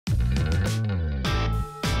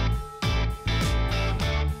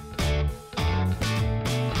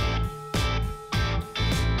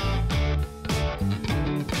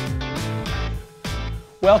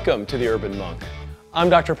Welcome to the Urban Monk. I'm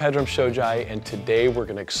Dr. Pedram Shojai, and today we're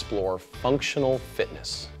going to explore functional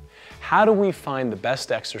fitness. How do we find the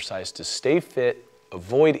best exercise to stay fit,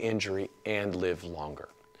 avoid injury, and live longer?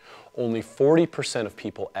 Only 40% of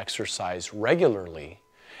people exercise regularly,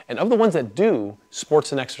 and of the ones that do,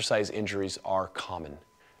 sports and exercise injuries are common.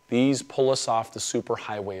 These pull us off the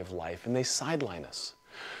superhighway of life, and they sideline us.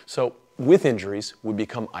 So with injuries, we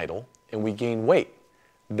become idle, and we gain weight.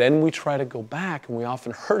 Then we try to go back, and we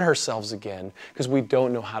often hurt ourselves again because we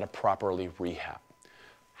don't know how to properly rehab.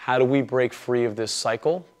 How do we break free of this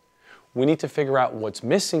cycle? We need to figure out what's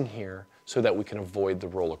missing here so that we can avoid the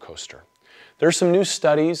roller coaster. There are some new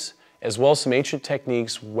studies as well as some ancient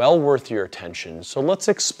techniques well worth your attention, so let's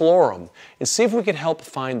explore them and see if we can help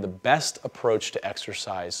find the best approach to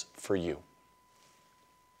exercise for you.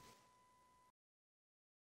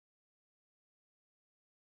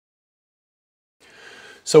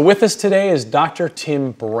 So with us today is Dr.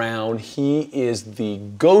 Tim Brown. He is the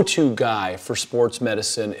go-to guy for sports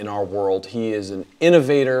medicine in our world. He is an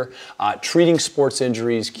innovator, treating sports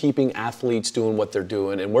injuries, keeping athletes doing what they're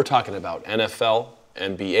doing. And we're talking about NFL,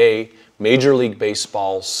 NBA, Major League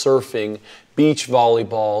Baseball, surfing, beach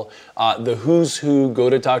volleyball. The who's who go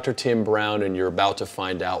to Dr. Tim Brown, and you're about to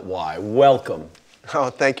find out why. Welcome.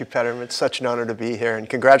 Oh, thank you, Pedram. It's such an honor to be here, and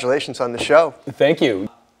congratulations on the show. Thank you.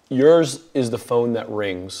 Yours is the phone that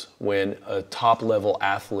rings when a top-level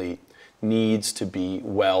athlete needs to be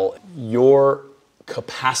well. Your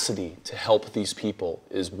capacity to help these people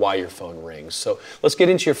is why your phone rings. So let's get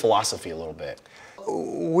into your philosophy a little bit.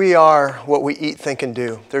 We are what we eat, think, and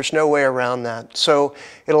do. There's no way around that. So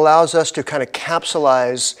it allows us to kind of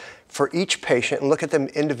capsulize for each patient and look at them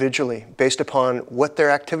individually based upon what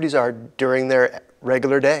their activities are during their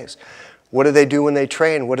regular days. What do they do when they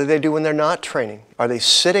train? What do they do when they're not training? Are they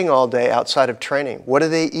sitting all day outside of training? What do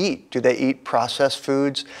they eat? Do they eat processed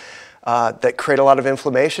foods that create a lot of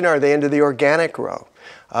inflammation? Or are they into the organic row?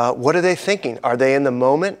 What are they thinking? Are they in the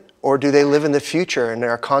moment, or do they live in the future and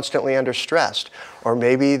are constantly under stress? Or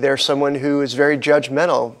maybe they're someone who is very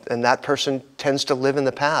judgmental, and that person tends to live in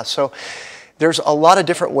the past. So there's a lot of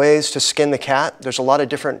different ways to skin the cat. There's a lot of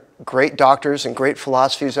different great doctors and great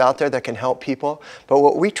philosophies out there that can help people. But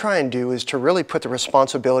what we try and do is to really put the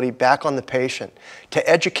responsibility back on the patient, to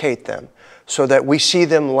educate them so that we see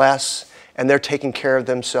them less and they're taking care of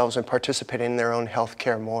themselves and participating in their own health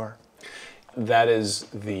care more. That is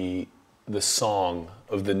the song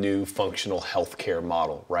of the new functional healthcare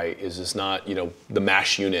model, right? Is this not, the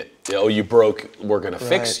MASH unit, you broke, we're gonna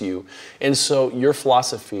fix you. And so your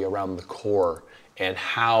philosophy around the core and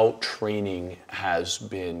how training has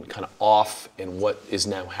been kind of off and what is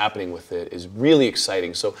now happening with it is really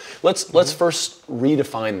exciting. So let's first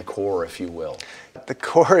redefine the core, if you will. The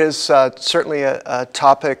core is certainly a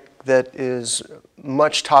topic that is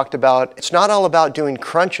much talked about. It's not all about doing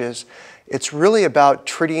crunches. It's really about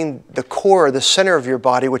treating the core, the center of your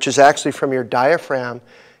body, which is actually from your diaphragm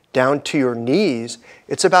down to your knees.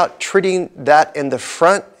 It's about treating that in the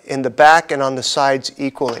front, in the back, and on the sides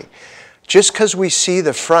equally. Just because we see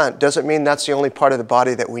the front doesn't mean that's the only part of the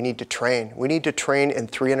body that we need to train. We need to train in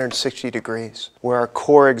 360 degrees, where our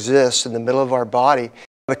core exists in the middle of our body.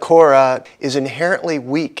 The core is inherently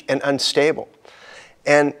weak and unstable.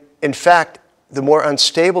 And in fact, the more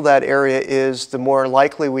unstable that area is, the more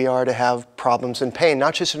likely we are to have problems and pain,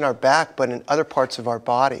 not just in our back, but in other parts of our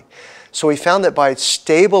body. So we found that by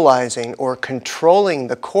stabilizing or controlling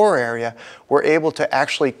the core area, we're able to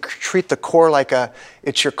actually treat the core like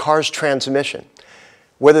it's your car's transmission.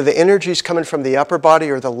 Whether the energy is coming from the upper body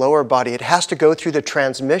or the lower body, it has to go through the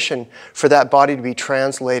transmission for that body to be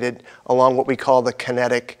translated along what we call the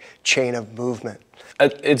kinetic chain of movement.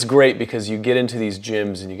 It's great because you get into these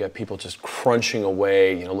gyms and you get people just crunching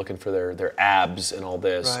away, looking for their abs and all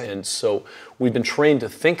this. Right. And so we've been trained to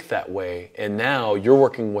think that way. And now you're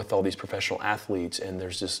working with all these professional athletes, and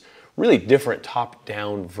there's this really different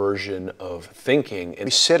top-down version of thinking. We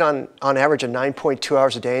sit on average 9.2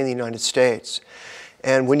 hours a day in the United States.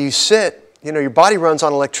 And when you sit, your body runs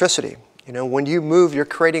on electricity. When you move, you're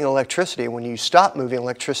creating electricity. When you stop moving,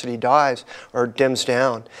 electricity dies or dims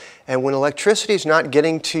down. And when electricity is not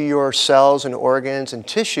getting to your cells and organs and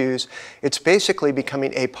tissues, it's basically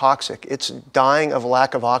becoming apoxic. It's dying of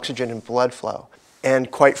lack of oxygen and blood flow. And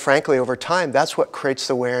quite frankly, over time, that's what creates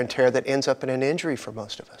the wear and tear that ends up in an injury for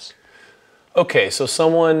most of us. Okay, so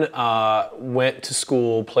someone went to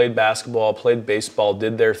school, played basketball, played baseball,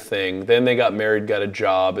 did their thing, then they got married, got a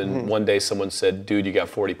job, and one day someone said, dude, you got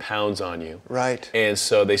 40 pounds on you. Right. And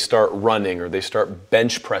so they start running or they start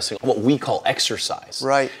bench pressing, what we call exercise.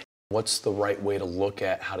 Right. What's the right way to look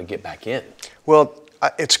at how to get back in? Well,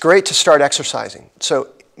 it's great to start exercising. So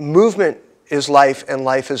movement is life and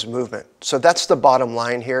life is movement. So that's the bottom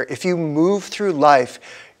line here. If you move through life,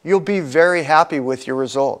 you'll be very happy with your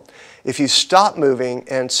result. If you stop moving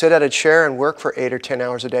and sit at a chair and work for 8 or 10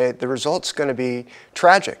 hours a day, the result's going to be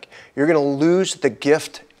tragic. You're going to lose the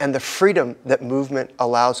gift and the freedom that movement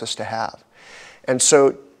allows us to have. And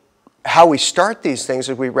so how we start these things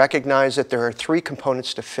is we recognize that there are 3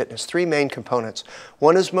 components to fitness, 3 main components.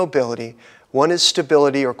 One is mobility, one is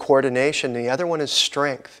stability or coordination, and the other one is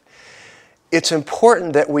strength. It's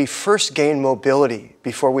important that we first gain mobility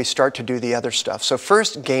before we start to do the other stuff. So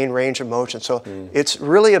first, gain range of motion. So it's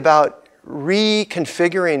really about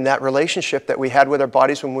reconfiguring that relationship that we had with our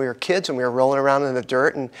bodies when we were kids and we were rolling around in the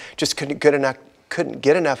dirt and just couldn't get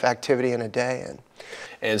enough activity in a day.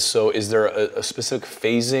 And so is there a specific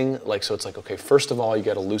phasing? Like, so it's like, okay, first of all, you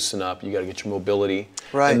got to loosen up, you got to get your mobility,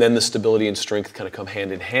 right. And then the stability and strength kind of come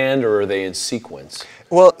hand in hand, or are they in sequence?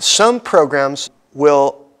 Well, some programs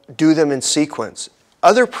will do them in sequence.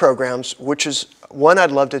 Other programs, which is one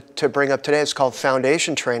I'd love to bring up today, is called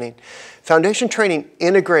foundation training. Foundation training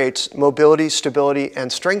integrates mobility, stability,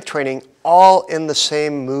 and strength training all in the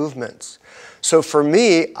same movements. So for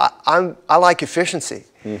me, I like efficiency.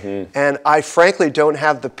 And I frankly don't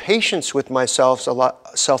have the patience with myself a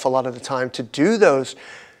lot of the time to do those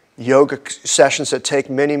yoga sessions that take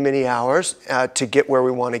many, many hours to get where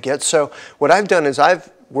we want to get. So what I've done is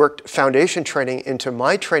I've worked foundation training into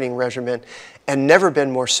my training regimen and never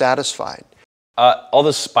been more satisfied. All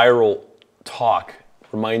this spiral talk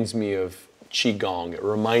reminds me of Qigong. It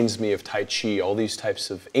reminds me of Tai Chi, all these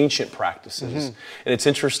types of ancient practices. And it's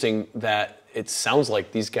interesting that it sounds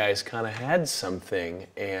like these guys kind of had something,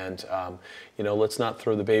 and you know, let's not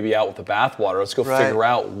throw the baby out with the bathwater. Let's go figure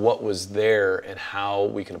out what was there and how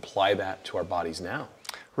we can apply that to our bodies now.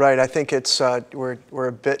 Right. I think it's we're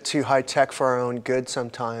a bit too high tech for our own good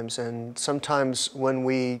sometimes, and sometimes when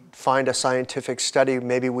we find a scientific study,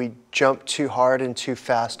 maybe we jump too hard and too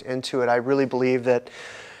fast into it. I really believe that,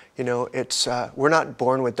 you know, it's we're not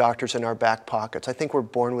born with doctors in our back pockets. I think we're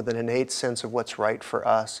born with an innate sense of what's right for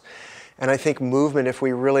us. And I think movement, if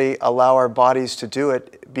we really allow our bodies to do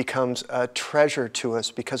it, becomes a treasure to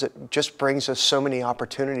us because it just brings us so many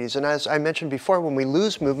opportunities. And as I mentioned before, when we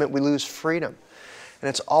lose movement, we lose freedom. And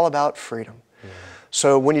it's all about freedom.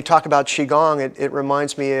 So when you talk about Qigong, it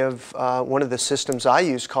reminds me of one of the systems I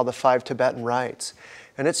use called the 5 Tibetan Rites.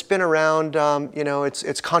 And it's been around, you know,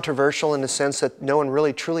 it's controversial in the sense that no one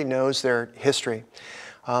really truly knows their history.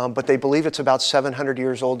 But they believe it's about 700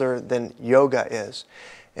 years older than yoga is.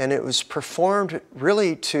 And it was performed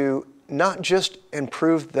really to not just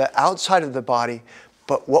improve the outside of the body,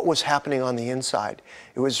 but what was happening on the inside.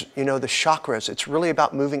 It was, you know, the chakras. It's really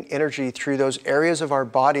about moving energy through those areas of our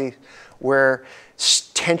body where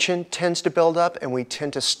tension tends to build up and we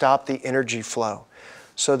tend to stop the energy flow.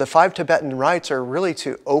 So the 5 Tibetan Rites are really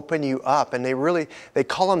to open you up, and they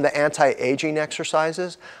call them the anti-aging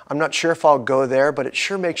exercises. I'm not sure if I'll go there, but it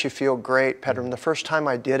sure makes you feel great, Pedram. The first time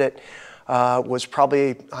I did it, was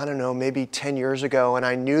probably, I don't know, maybe 10 years ago, and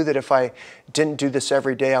I knew that if I didn't do this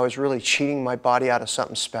every day, I was really cheating my body out of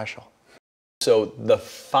something special. So the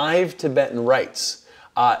 5 Tibetan Rites,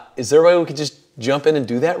 is there a way we could just jump in and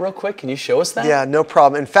do that real quick? Can you show us that? Yeah, no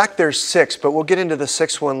problem. In fact, there's 6, but we'll get into the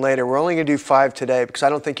 6th one later. We're only going to do 5 today because I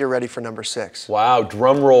don't think you're ready for number 6. Wow,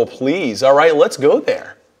 drum roll please. All right, let's go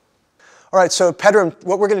there. All right, so Pedram,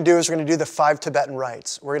 what we're going to do is we're going to do the 5 Tibetan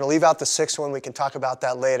Rites. We're going to leave out the 6th one. We can talk about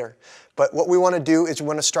that later. But what we want to do is we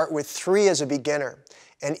want to start with 3 as a beginner.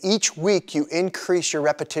 And each week you increase your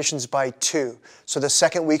repetitions by 2. So the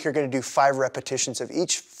second week you're going to do 5 repetitions of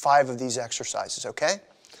each 5 of these exercises, okay?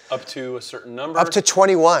 Up to a certain number? Up to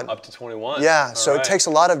 21. Up to 21. Yeah, so it takes a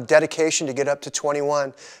lot of dedication to get up to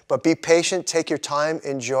 21. But be patient, take your time,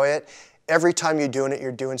 enjoy it. Every time you're doing it,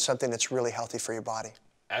 you're doing something that's really healthy for your body.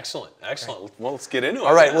 Excellent, excellent. Right. Well, let's get into it.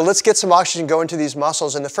 All right, well, let's get some oxygen going into these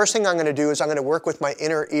muscles. And the first thing I'm going to do is I'm going to work with my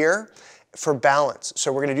inner ear for balance.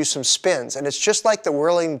 So we're going to do some spins. And it's just like the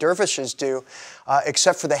whirling dervishes do,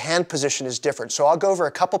 except for the hand position is different. So I'll go over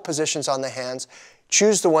a couple positions on the hands.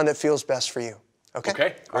 Choose the one that feels best for you. Okay?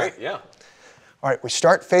 Okay, great, yeah. All right, we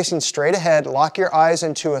start facing straight ahead. Lock your eyes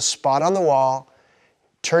into a spot on the wall.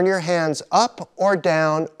 Turn your hands up or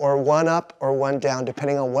down, or one up or one down,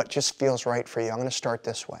 depending on what just feels right for you. I'm going to start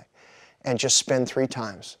this way. And just spin 3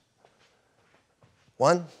 times.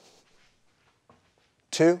 1,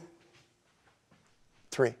 2,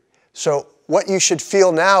 3. So what you should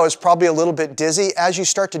feel now is probably a little bit dizzy. As you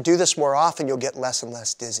start to do this more often, you'll get less and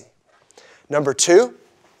less dizzy. Number 2.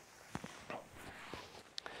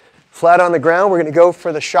 Flat on the ground, we're going to go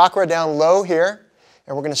for the chakra down low here.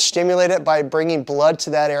 And we're going to stimulate it by bringing blood to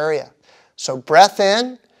that area. So breath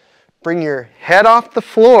in, bring your head off the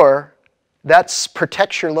floor. That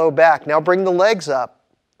protects your low back. Now bring the legs up.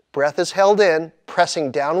 Breath is held in,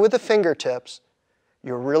 pressing down with the fingertips.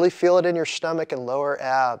 You'll really feel it in your stomach and lower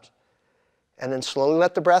abs. And then slowly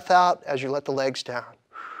let the breath out as you let the legs down.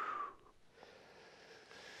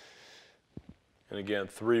 And again,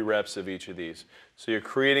 3 reps of each of these. So you're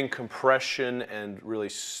creating compression and really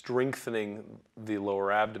strengthening the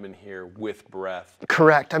lower abdomen here with breath.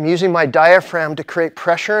 Correct. I'm using my diaphragm to create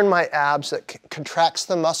pressure in my abs that contracts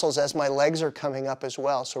the muscles as my legs are coming up as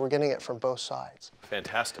well. So we're getting it from both sides.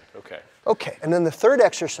 Fantastic. Okay. Okay, and then the third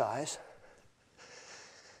exercise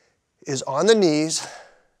is on the knees.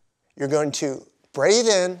 You're going to breathe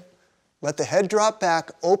in, let the head drop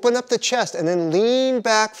back, open up the chest, and then lean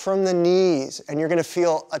back from the knees. And you're going to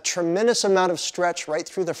feel a tremendous amount of stretch right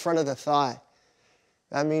through the front of the thigh.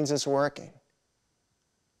 That means it's working.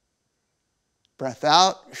 Breath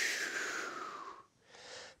out.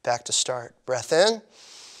 Back to start. Breath in.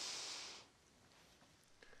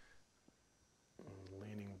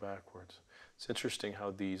 Leaning backwards. It's interesting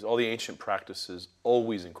how all the ancient practices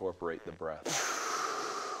always incorporate the breath.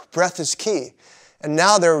 Breath is key. And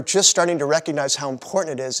now they're just starting to recognize how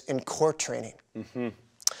important it is in core training. Mm-hmm.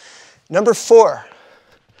 Number 4,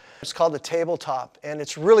 it's called the tabletop. And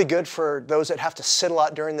it's really good for those that have to sit a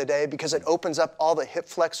lot during the day because it opens up all the hip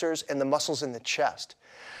flexors and the muscles in the chest.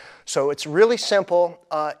 So it's really simple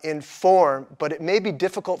in form, but it may be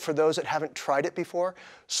difficult for those that haven't tried it before.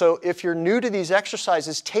 So if you're new to these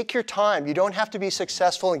exercises, take your time. You don't have to be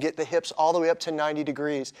successful and get the hips all the way up to 90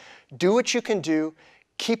 degrees. Do what you can do.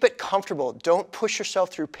 Keep it comfortable. Don't push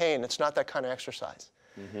yourself through pain. It's not that kind of exercise.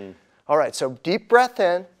 Mm-hmm. All right, so deep breath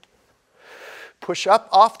in. Push up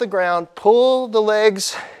off the ground. Pull the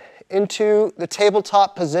legs into the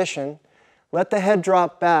tabletop position. Let the head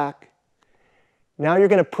drop back. Now you're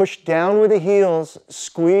going to push down with the heels.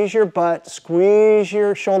 Squeeze your butt. Squeeze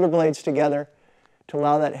your shoulder blades together to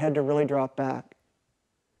allow that head to really drop back.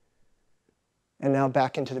 And now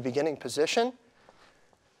back into the beginning position.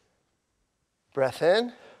 Breath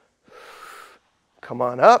in. Come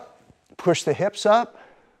on up. Push the hips up.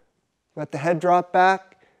 Let the head drop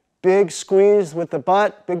back. Big squeeze with the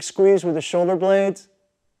butt. Big squeeze with the shoulder blades.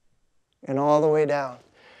 And all the way down.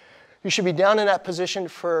 You should be down in that position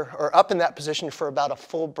or up in that position for about a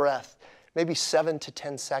full breath. Maybe 7 to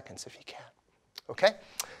 10 seconds if you can. Okay?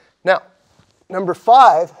 Now, number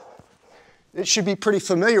 5, it should be pretty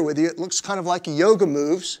familiar with you. It looks kind of like yoga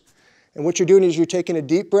moves. And what you're doing is you're taking a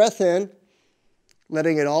deep breath in,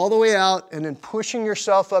 letting it all the way out, and then pushing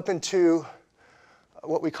yourself up into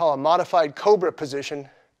what we call a modified cobra position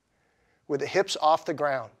with the hips off the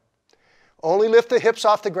ground. Only lift the hips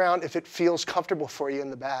off the ground if it feels comfortable for you in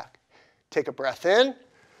the back. Take a breath in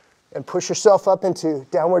and push yourself up into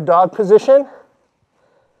downward dog position.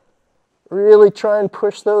 Really try and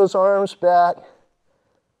push those arms back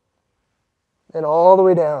and all the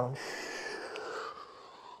way down.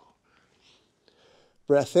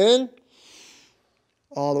 Breath in.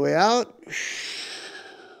 All the way out.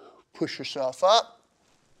 Push yourself up.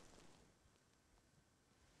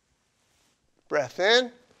 Breath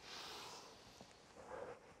in.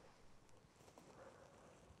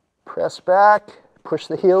 Press back. Push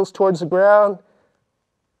the heels towards the ground.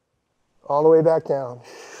 All the way back down.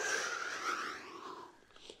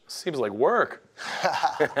 Seems like work.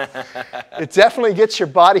 It definitely gets your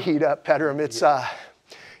body heat up, Pedram. It's,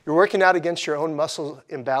 you're working out against your own muscle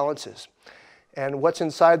imbalances. And what's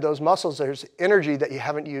inside those muscles, there's energy that you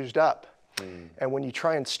haven't used up. And when you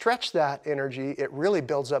try and stretch that energy, it really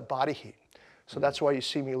builds up body heat. So that's why you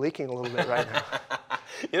see me leaking a little bit right now.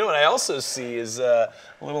 You know what I also see is a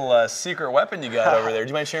little secret weapon you got over there. Do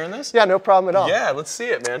you mind sharing this? Yeah, no problem at all. Yeah, let's see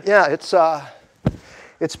it, man. Yeah,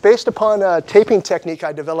 it's based upon a taping technique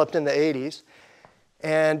I developed in the 80s.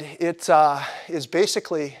 And it is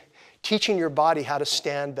basically teaching your body how to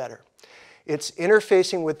stand better. It's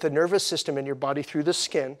interfacing with the nervous system in your body through the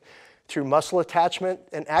skin, through muscle attachment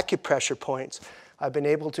and acupressure points. I've been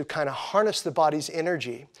able to kind of harness the body's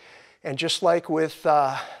energy. And just like with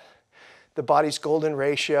the body's golden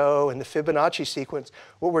ratio and the Fibonacci sequence,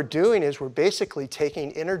 what we're doing is we're basically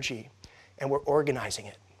taking energy and we're organizing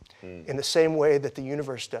it in the same way that the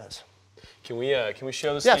universe does. Can we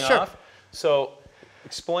show this thing off? So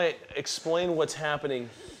explain what's happening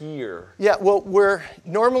here. Yeah, well, we're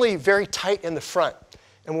normally very tight in the front.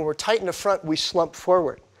 And when we're tight in the front, we slump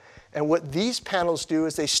forward. And what these panels do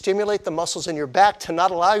is they stimulate the muscles in your back to not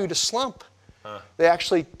allow you to slump. They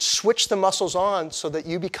actually switch the muscles on so that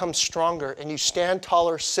you become stronger and you stand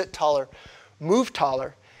taller, sit taller, move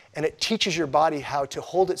taller, and it teaches your body how to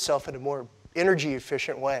hold itself in a more energy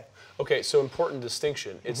efficient way. Okay, so important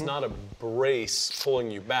distinction. It's not a brace pulling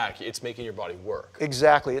you back, it's making your body work.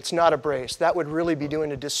 Exactly, it's not a brace. That would really be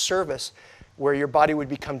doing a disservice where your body would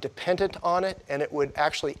become dependent on it and it would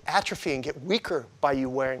actually atrophy and get weaker by you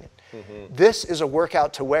wearing it. This is a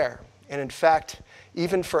workout to wear. And in fact,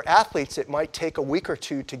 even for athletes, it might take a week or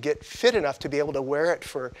two to get fit enough to be able to wear it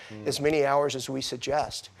for as many hours as we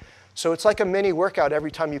suggest. So it's like a mini workout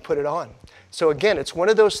every time you put it on. So again, it's one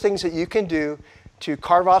of those things that you can do to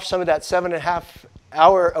carve off some of that 7.5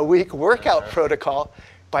 hour a week workout protocol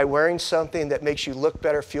by wearing something that makes you look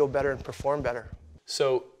better, feel better, and perform better.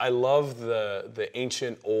 So I love the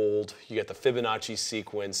ancient old, you get the Fibonacci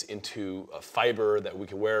sequence into a fiber that we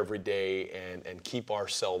can wear every day and keep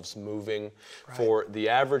ourselves moving. Right. For the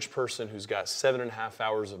average person who's got 7.5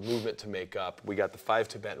 hours of movement to make up, we got the 5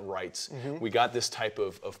 Tibetan rites. We got this type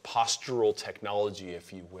of postural technology,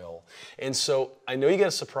 if you will. And so I know you got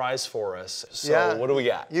a surprise for us. So what do we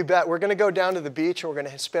got? You bet. We're going to go down to the beach and we're going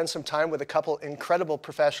to spend some time with a couple incredible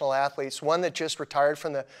professional athletes. One that just retired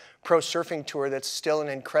from the pro surfing tour that's still in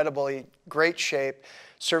incredibly great shape,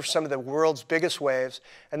 surfs some of the world's biggest waves.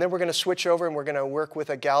 And then we're going to switch over and we're going to work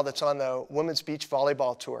with a gal that's on the women's beach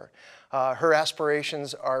volleyball tour. Her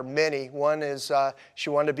aspirations are many. One is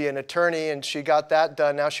she wanted to be an attorney and she got that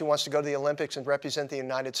done. Now she wants to go to the Olympics and represent the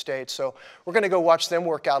United States. So we're going to go watch them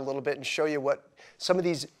work out a little bit and show you what some of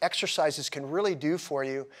these exercises can really do for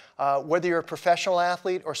you. Whether you're a professional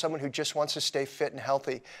athlete or someone who just wants to stay fit and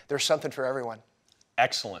healthy, there's something for everyone.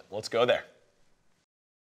 Excellent. Let's go there.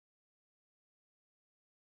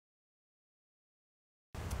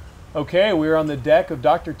 Okay, we're on the deck of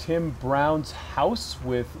Dr. Tim Brown's house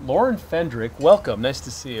with Lauren Fendrick. Welcome. Nice to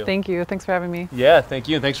see you. Thank you. Thanks for having me. Yeah, thank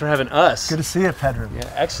you. Thanks for having us. Good to see you, Pedram. Yeah,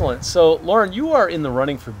 excellent. So, Lauren, you are in the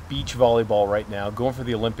running for beach volleyball right now, going for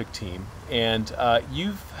the Olympic team, and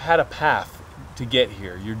you've had a path to get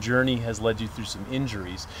here. Your journey has led you through some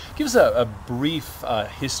injuries. Give us a brief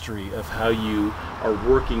history of how you are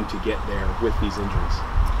working to get there with these injuries.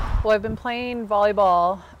 Well, I've been playing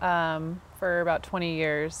volleyball for about 20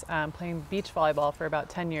 years, playing beach volleyball for about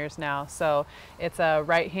 10 years now. So it's a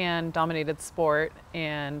right-hand dominated sport,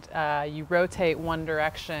 and you rotate one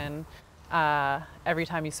direction every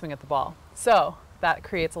time you swing at the ball. So that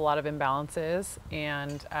creates a lot of imbalances,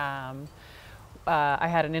 and I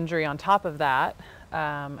had an injury on top of that.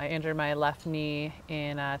 I injured my left knee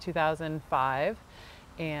in 2005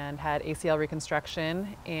 and had ACL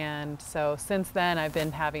reconstruction. And so since then I've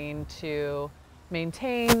been having to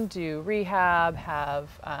maintain, do rehab, have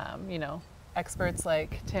experts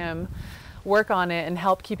like Tim work on it and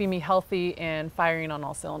help keeping me healthy and firing on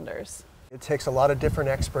all cylinders. It takes a lot of different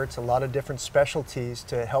experts, a lot of different specialties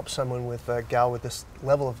to help someone with a gal with this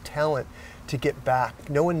level of talent to get back.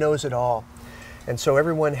 No one knows it all. And so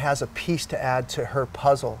everyone has a piece to add to her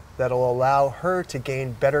puzzle that'll allow her to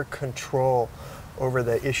gain better control over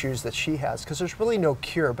the issues that she has. Because there's really no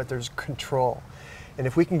cure, but there's control. And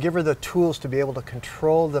if we can give her the tools to be able to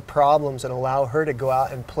control the problems and allow her to go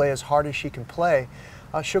out and play as hard as she can play,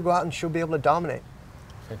 she'll go out and she'll be able to dominate.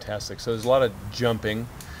 Fantastic. So there's a lot of jumping,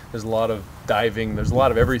 there's a lot of diving, there's a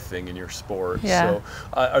lot of everything in your sport. Yeah. So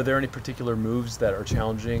are there any particular moves that are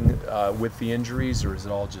challenging with the injuries, or is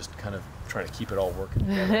it all just kind of trying to keep it all working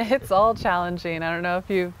together? It's all challenging. I don't know if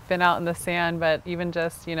you've been out in the sand, but even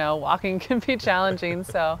just, walking can be challenging.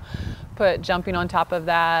 So put jumping on top of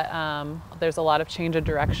that. There's a lot of change of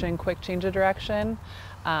direction, quick change of direction.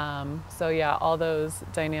 So yeah, all those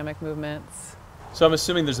dynamic movements. So I'm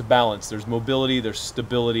assuming there's a balance. There's mobility, there's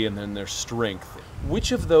stability, and then there's strength.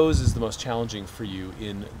 Which of those is the most challenging for you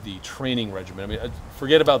in the training regimen? I mean,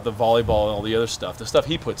 forget about the volleyball and all the other stuff, the stuff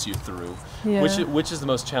he puts you through. Yeah. Which is the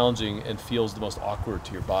most challenging and feels the most awkward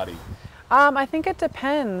to your body? I think it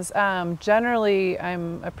depends. Generally,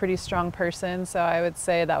 I'm a pretty strong person, so I would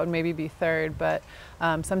say that would maybe be third, but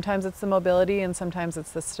sometimes it's the mobility and sometimes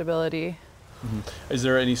it's the stability. Mm-hmm. Is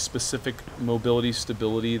there any specific mobility,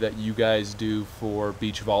 stability that you guys do for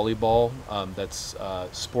beach volleyball that's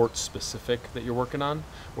sport specific that you're working on?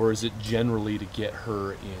 Or is it generally to get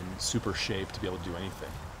her in super shape to be able to do anything?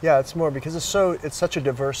 Yeah, it's more because it's such a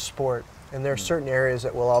diverse sport, and there are certain areas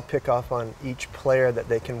that we'll all pick off on each player that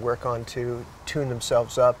they can work on to tune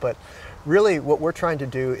themselves up. But really what we're trying to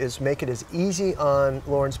do is make it as easy on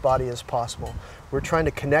Lauren's body as possible. We're trying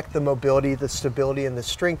to connect the mobility, the stability, and the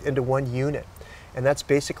strength into one unit. And that's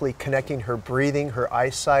basically connecting her breathing, her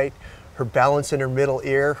eyesight, her balance in her middle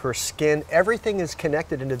ear, her skin. Everything is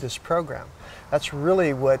connected into this program. That's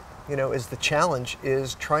really what is the challenge,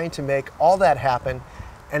 is trying to make all that happen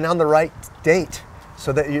and on the right date,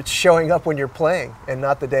 so that it's showing up when you're playing and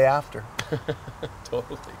not the day after.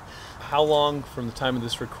 Totally. How long from the time of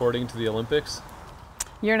this recording to the Olympics?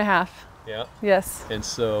 Year and a half. Yeah. Yes. And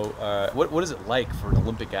so what is it like for an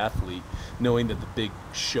Olympic athlete knowing that the big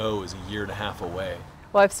show is a year and a half away?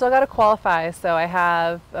 Well, I've still got to qualify, so I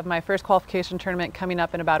have my first qualification tournament coming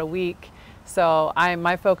up in about a week. So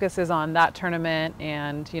my focus is on that tournament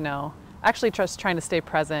and, actually just trying to stay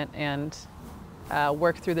present and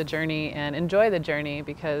work through the journey and enjoy the journey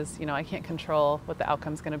because, I can't control what the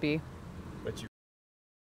outcome's going to be. But you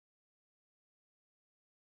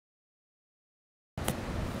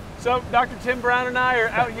So Dr. Tim Brown and I are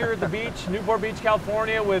out here at the beach, Newport Beach,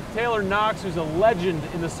 California, with Taylor Knox, who's a legend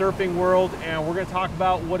in the surfing world, and we're going to talk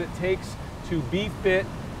about what it takes to be fit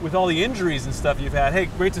with all the injuries and stuff you've had. Hey,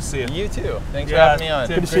 great to see you. You too. Thanks for having me on.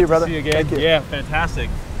 Tim, Good to see you, brother. See you again. Thank you. Yeah,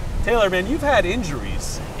 fantastic. Taylor, man, you've had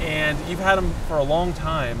injuries, and you've had them for a long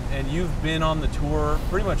time, and you've been on the tour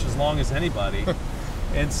pretty much as long as anybody.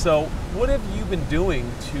 And so, what have you been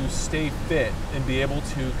doing to stay fit and be able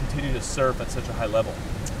to continue to surf at such a high level?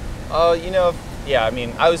 Yeah,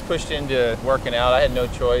 I was pushed into working out. I had no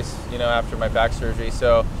choice, after my back surgery.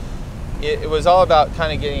 So it was all about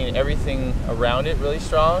kind of getting everything around it really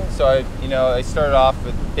strong. So I started off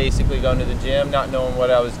with basically going to the gym, not knowing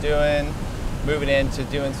what I was doing, moving into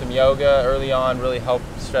doing some yoga early on, really helped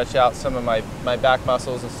stretch out some of my back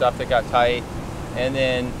muscles and stuff that got tight. And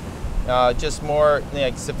then just more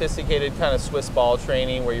sophisticated kind of Swiss ball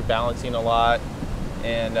training where you're balancing a lot.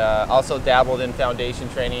 And also dabbled in foundation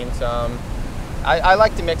training some. I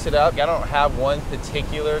like to mix it up. I don't have one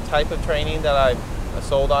particular type of training that I've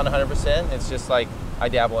sold on 100%. It's just like I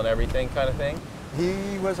dabble in everything kind of thing.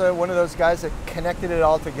 He was one of those guys that connected it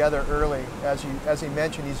all together early. As he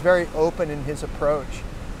mentioned, he's very open in his approach,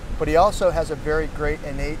 but he also has a very great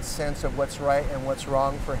innate sense of what's right and what's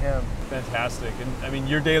wrong for him. Fantastic. And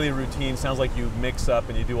your daily routine sounds like you mix up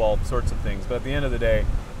and you do all sorts of things, but at the end of the day,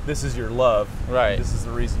 this is your love. Right. This is the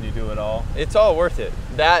reason you do it all. It's all worth it.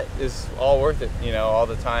 That is all worth it, all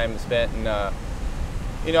the time spent. And,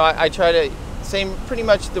 I try to, pretty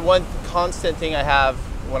much the one constant thing I have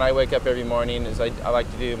when I wake up every morning is I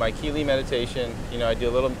like to do my Keeley meditation. I do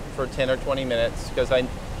a little for 10 or 20 minutes because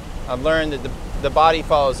I've learned that the body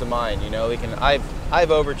follows the mind. I've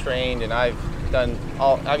overtrained and I've done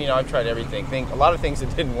I've tried everything. A lot of things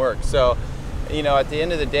that didn't work. So, at the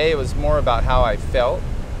end of the day, it was more about how I felt.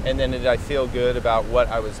 And then did I feel good about what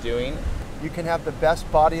I was doing? You can have the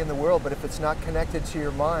best body in the world, but if it's not connected to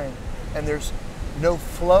your mind and there's no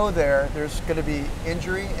flow there, there's going to be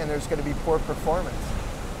injury and there's going to be poor performance.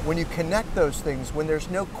 When you connect those things, when there's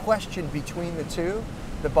no question between the two,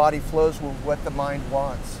 the body flows with what the mind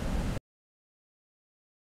wants.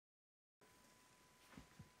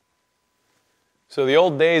 So the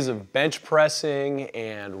old days of bench pressing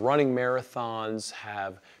and running marathons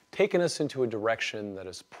have taken us into a direction that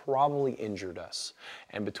has probably injured us.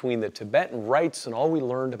 And between the Tibetan rites and all we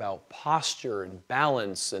learned about posture and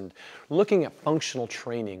balance and looking at functional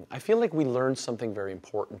training, I feel like we learned something very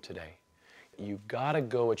important today. You've got to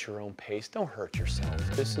go at your own pace. Don't hurt yourself.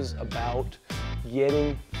 This is about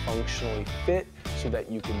getting functionally fit so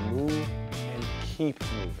that you can move and keep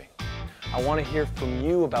moving. I want to hear from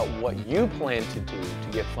you about what you plan to do to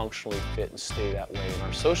get functionally fit and stay that way in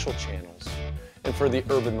our social channels. And for the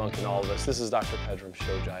Urban Monk in all of us, this is Dr. Pedram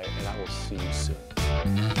Shojai, and I will see you soon.